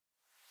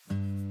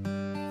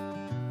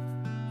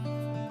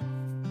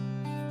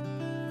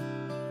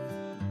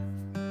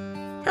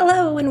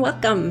Hello and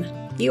welcome.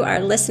 You are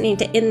listening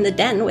to In the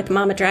Den with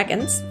Mama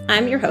Dragons.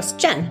 I'm your host,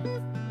 Jen.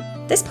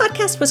 This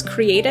podcast was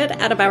created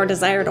out of our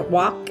desire to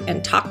walk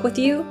and talk with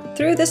you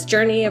through this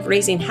journey of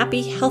raising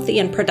happy, healthy,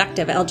 and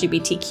productive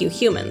LGBTQ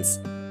humans.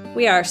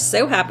 We are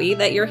so happy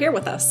that you're here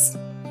with us.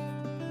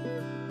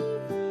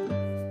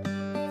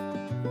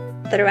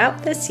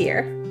 Throughout this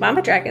year,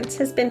 Mama Dragons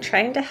has been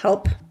trying to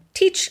help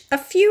teach a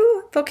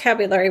few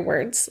vocabulary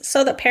words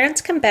so that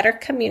parents can better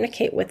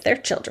communicate with their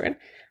children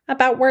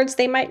about words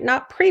they might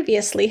not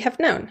previously have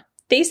known.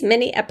 These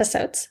mini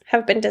episodes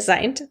have been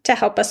designed to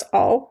help us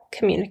all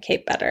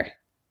communicate better.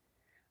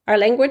 Our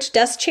language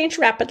does change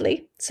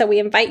rapidly, so we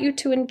invite you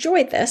to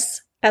enjoy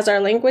this as our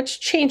language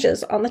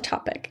changes on the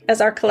topic as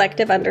our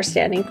collective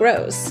understanding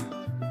grows.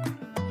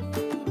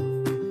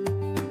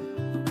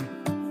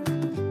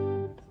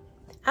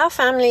 Our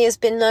family has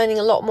been learning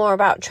a lot more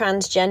about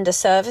transgender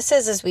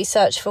services as we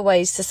search for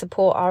ways to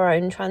support our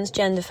own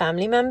transgender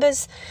family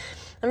members.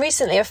 And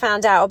recently I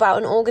found out about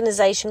an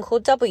organisation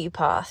called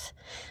WPATH,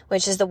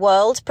 which is the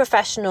World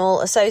Professional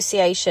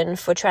Association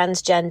for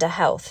Transgender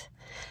Health.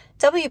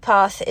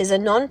 WPATH is a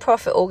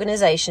non-profit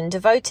organisation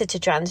devoted to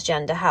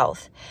transgender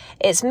health.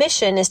 Its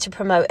mission is to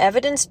promote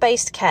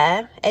evidence-based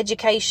care,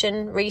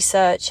 education,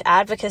 research,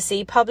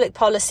 advocacy, public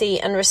policy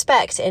and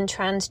respect in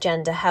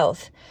transgender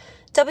health.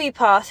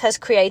 WPATH has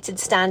created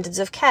standards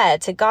of care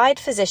to guide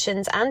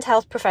physicians and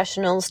health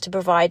professionals to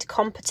provide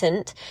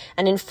competent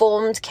and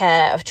informed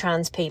care of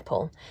trans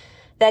people.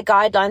 Their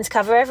guidelines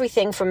cover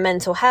everything from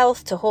mental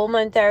health to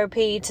hormone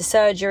therapy to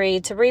surgery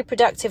to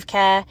reproductive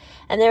care,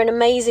 and they're an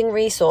amazing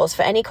resource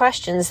for any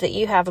questions that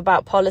you have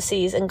about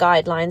policies and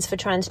guidelines for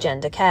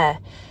transgender care.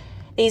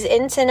 These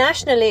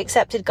internationally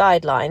accepted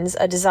guidelines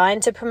are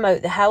designed to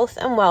promote the health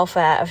and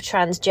welfare of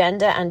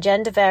transgender and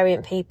gender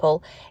variant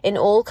people in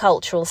all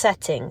cultural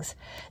settings.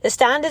 The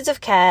standards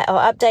of care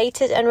are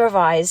updated and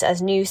revised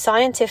as new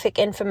scientific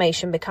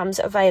information becomes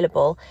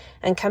available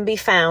and can be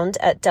found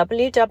at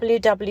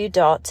www.wpath.org.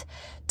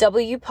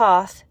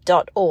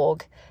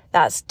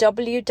 That's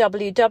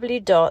www.wpath.org.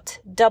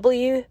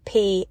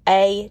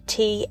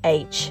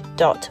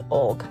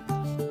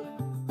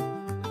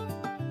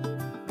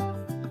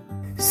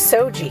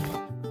 SOGIE.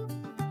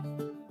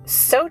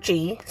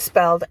 SOGIE,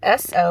 spelled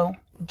S-O-G-I-E,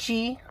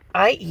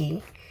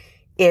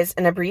 is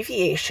an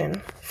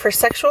abbreviation for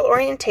sexual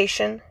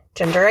orientation,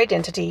 gender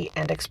identity,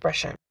 and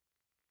expression.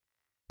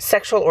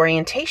 Sexual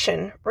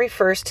orientation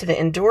refers to the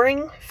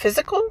enduring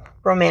physical,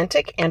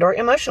 romantic, and/or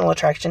emotional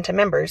attraction to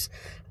members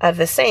of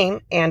the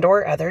same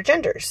and/or other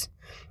genders,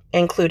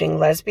 including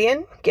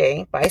lesbian,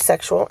 gay,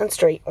 bisexual, and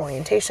straight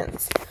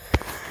orientations.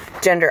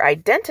 Gender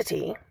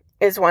identity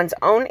is one's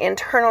own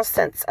internal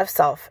sense of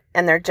self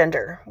and their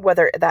gender,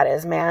 whether that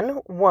is man,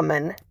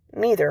 woman,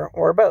 neither,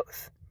 or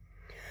both.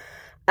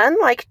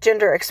 Unlike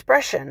gender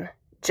expression,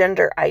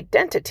 gender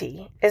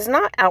identity is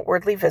not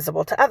outwardly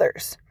visible to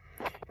others.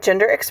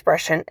 Gender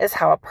expression is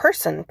how a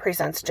person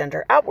presents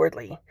gender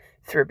outwardly,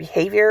 through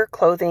behavior,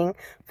 clothing,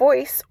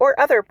 voice, or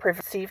other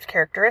perceived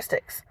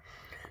characteristics.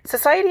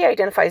 Society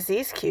identifies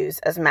these cues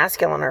as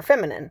masculine or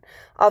feminine,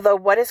 although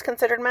what is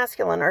considered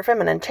masculine or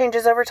feminine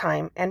changes over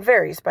time and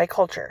varies by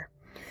culture.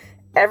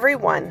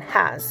 Everyone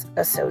has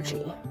a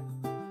SOGIE.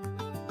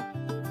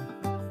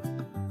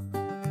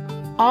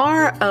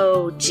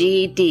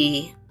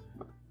 ROGD.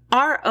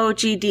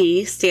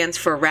 ROGD stands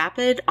for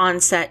Rapid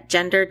Onset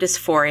Gender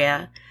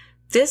Dysphoria.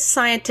 This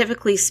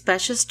scientifically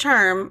specious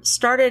term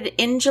started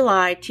in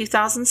July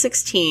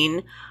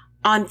 2016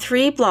 on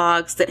 3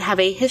 blogs that have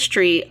a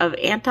history of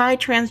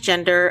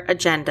anti-transgender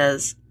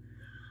agendas.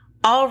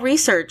 All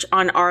research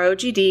on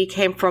ROGD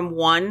came from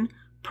one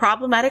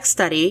problematic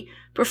study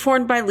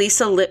performed by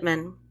Lisa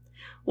Littman.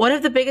 One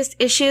of the biggest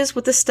issues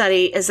with the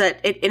study is that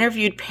it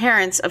interviewed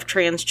parents of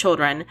trans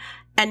children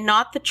and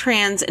not the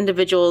trans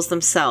individuals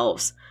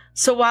themselves.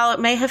 So while it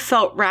may have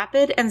felt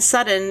rapid and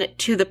sudden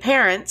to the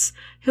parents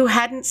who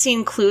hadn't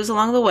seen clues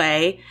along the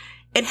way,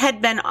 it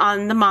had been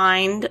on the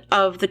mind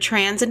of the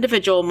trans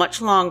individual much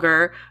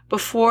longer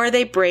before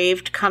they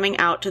braved coming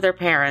out to their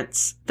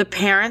parents. The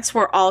parents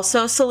were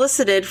also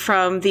solicited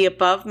from the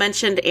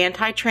above-mentioned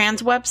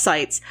anti-trans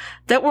websites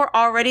that were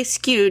already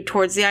skewed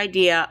towards the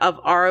idea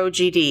of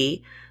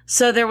ROGD,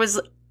 so there was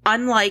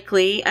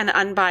unlikely and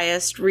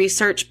unbiased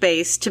research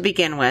base to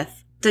begin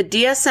with. The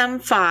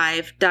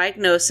DSM-5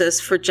 diagnosis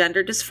for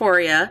gender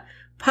dysphoria,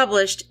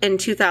 published in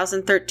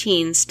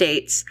 2013,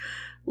 states,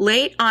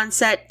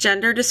 late-onset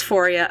gender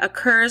dysphoria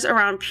occurs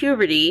around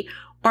puberty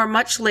or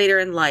much later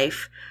in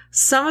life.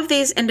 Some of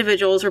these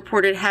individuals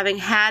reported having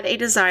had a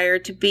desire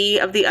to be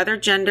of the other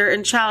gender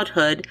in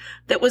childhood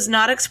that was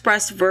not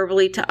expressed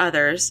verbally to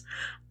others.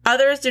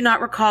 Others do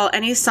not recall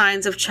any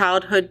signs of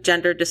childhood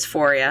gender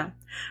dysphoria.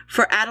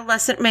 For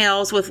adolescent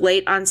males with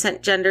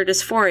late-onset gender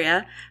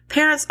dysphoria,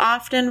 parents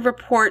often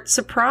report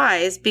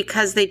surprise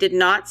because they did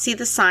not see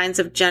the signs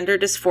of gender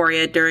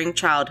dysphoria during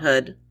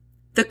childhood.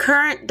 The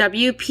current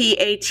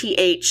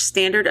WPATH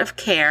standard of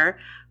care,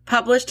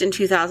 published in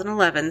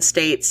 2011,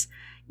 states,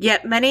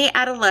 Yet many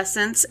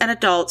adolescents and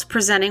adults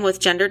presenting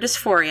with gender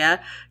dysphoria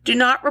do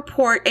not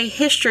report a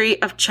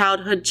history of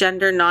childhood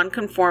gender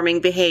nonconforming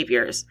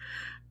behaviors.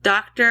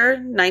 Dr.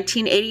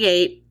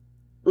 1988,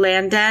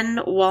 Landen,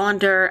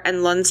 Wallander, and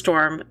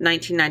Lundstorm,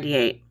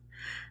 1998.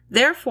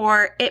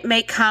 Therefore, it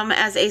may come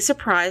as a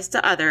surprise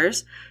to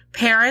others,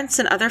 parents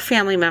and other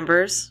family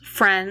members,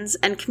 friends,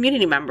 and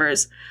community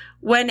members,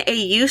 when a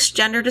youth's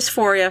gender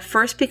dysphoria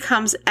first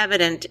becomes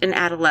evident in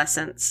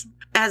adolescence.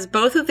 As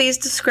both of these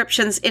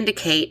descriptions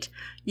indicate,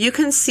 you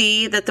can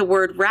see that the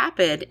word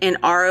rapid in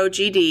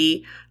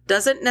ROGD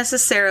doesn't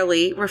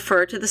necessarily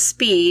refer to the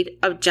speed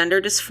of gender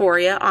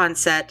dysphoria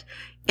onset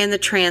in the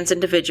trans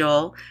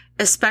individual,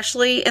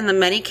 especially in the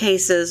many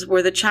cases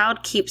where the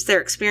child keeps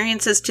their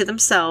experiences to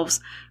themselves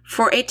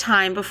for a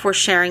time before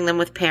sharing them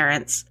with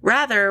parents.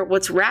 Rather,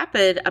 what's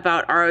rapid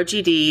about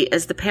ROGD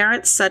is the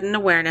parent's sudden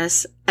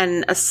awareness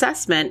and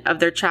assessment of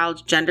their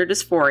child's gender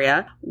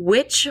dysphoria,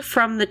 which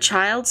from the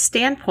child's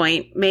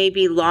standpoint may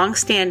be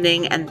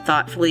long-standing and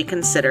thoughtfully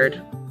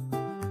considered.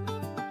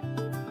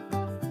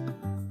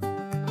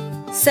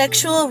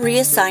 Sexual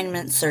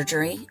reassignment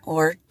surgery,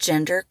 or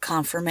gender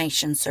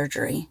confirmation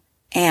surgery,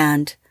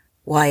 and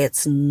why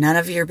it's none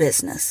of your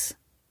business.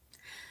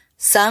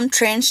 Some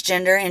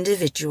transgender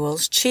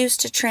individuals choose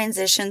to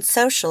transition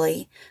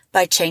socially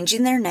by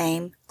changing their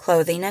name,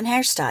 clothing, and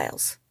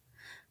hairstyles.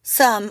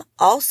 Some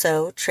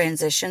also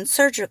transition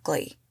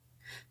surgically.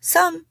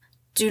 Some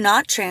do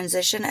not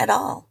transition at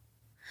all.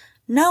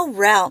 No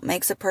route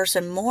makes a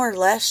person more or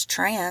less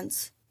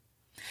trans.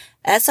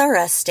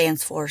 SRS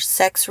stands for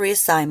Sex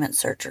Reassignment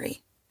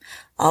Surgery,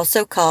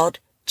 also called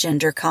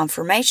Gender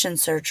Confirmation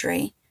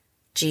Surgery,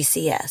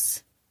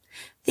 GCS.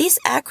 These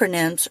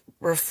acronyms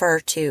refer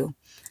to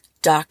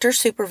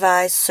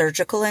doctor-supervised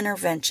surgical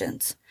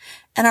interventions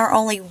and are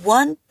only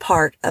one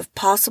part of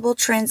possible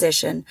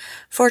transition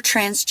for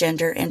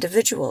transgender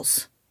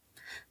individuals.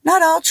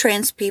 Not all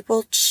trans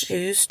people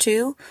choose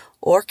to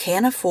or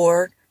can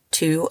afford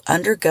to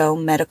undergo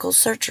medical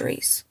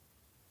surgeries.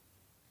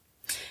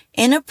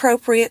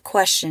 Inappropriate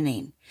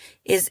questioning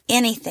is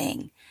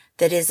anything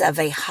that is of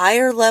a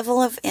higher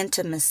level of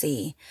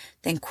intimacy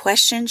than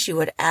questions you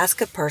would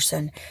ask a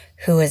person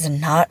who is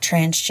not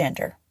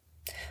transgender.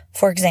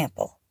 For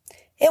example,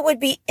 it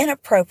would be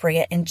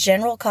inappropriate in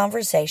general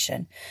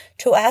conversation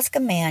to ask a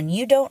man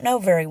you don't know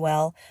very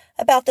well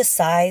about the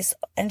size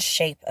and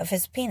shape of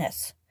his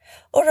penis,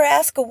 or to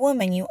ask a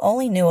woman you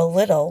only knew a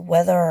little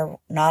whether or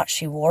not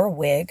she wore a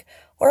wig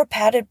or a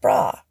padded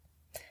bra.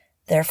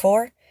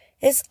 Therefore,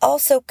 it is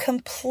also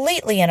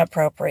completely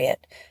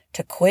inappropriate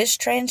to quiz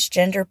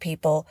transgender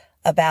people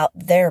about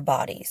their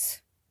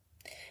bodies.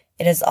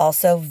 It is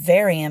also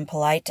very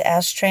impolite to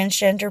ask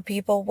transgender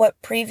people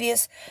what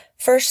previous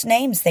first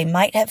names they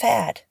might have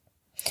had.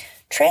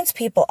 Trans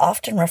people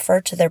often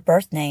refer to their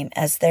birth name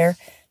as their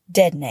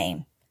dead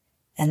name,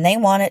 and they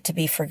want it to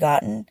be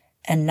forgotten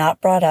and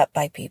not brought up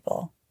by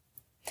people.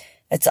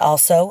 It's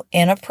also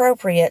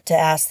inappropriate to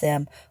ask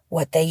them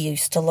what they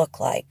used to look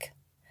like.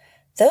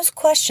 Those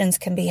questions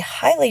can be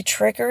highly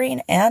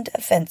triggering and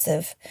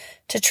offensive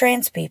to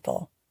trans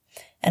people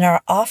and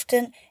are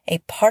often a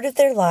part of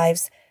their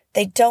lives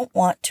they don't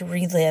want to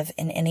relive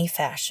in any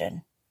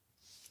fashion.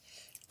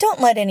 Don't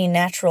let any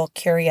natural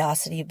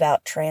curiosity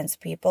about trans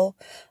people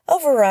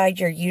override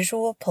your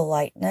usual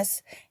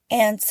politeness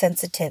and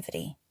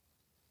sensitivity.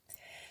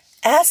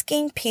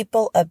 Asking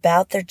people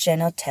about their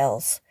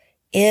genitals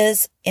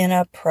is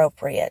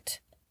inappropriate.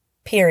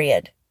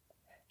 Period.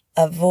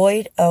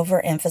 Avoid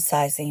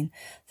overemphasizing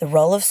the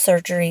role of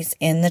surgeries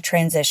in the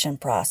transition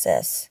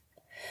process.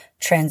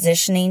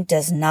 Transitioning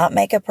does not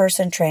make a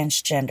person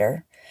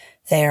transgender.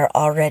 They are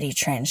already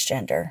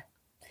transgender.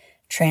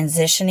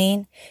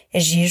 Transitioning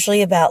is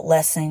usually about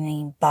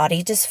lessening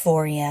body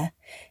dysphoria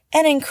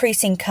and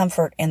increasing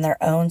comfort in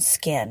their own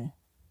skin.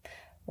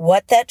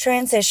 What that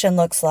transition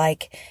looks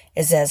like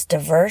is as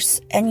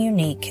diverse and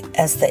unique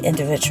as the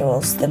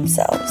individuals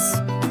themselves.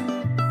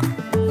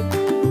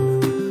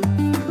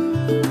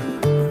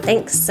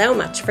 Thanks so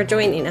much for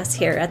joining us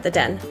here at The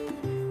Den.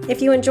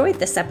 If you enjoyed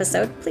this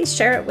episode, please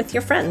share it with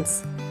your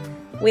friends.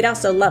 We'd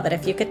also love it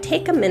if you could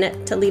take a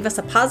minute to leave us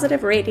a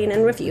positive rating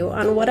and review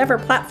on whatever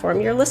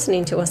platform you're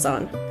listening to us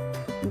on.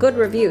 Good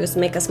reviews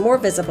make us more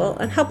visible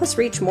and help us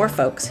reach more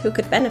folks who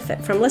could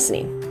benefit from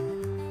listening.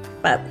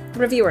 But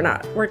review or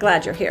not, we're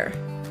glad you're here.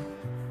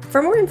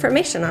 For more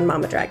information on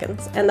Mama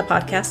Dragons and the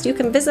podcast, you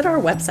can visit our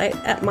website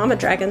at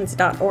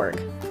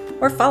mamadragons.org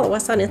or follow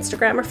us on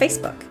Instagram or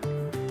Facebook.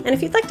 And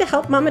if you'd like to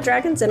help Mama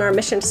Dragons in our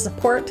mission to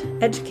support,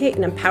 educate,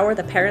 and empower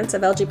the parents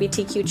of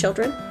LGBTQ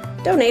children,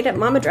 donate at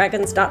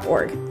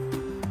mamadragons.org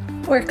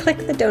or click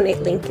the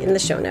donate link in the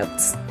show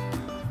notes.